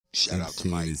Shout out to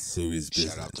Mike. Serious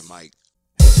business. Shout out to Mike.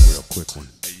 Real quick one.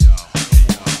 Hey, yo,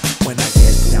 come on. When I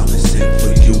get down to sing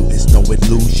for you, it's no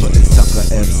illusion. It's sucker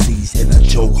MCs in a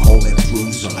chokehold and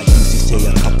bruiser. I usually say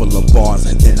a couple of bars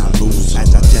and then I lose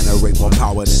as I generate more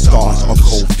power than stars or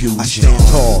cold fusion. I stand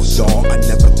tall, dawg. I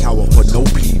never cower for no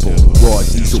people. Raw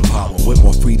diesel power with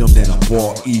more freedom than a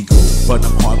war eagle. But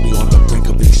I'm hardly on the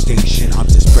brink of extinction. I'm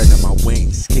just spreading my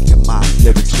wings, kicking my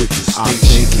lyrics with distinction. I'm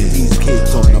thinking these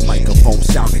kids on the microphone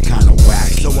sounding kinda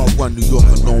whack, so I run New York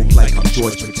alone like I'm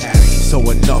George Pataki. So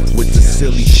enough with the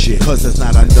silly shit, cause there's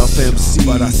not enough MCs.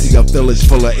 But I see a village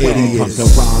full of idiots. The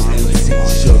rhyme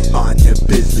MCs should mind their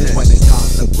business. When it's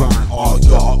time to grind, all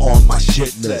y'all on my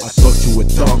shit list. I thought you were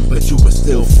dumb, but you were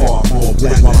still far more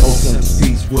witness. While most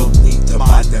MCs will need to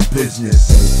mind their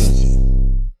business.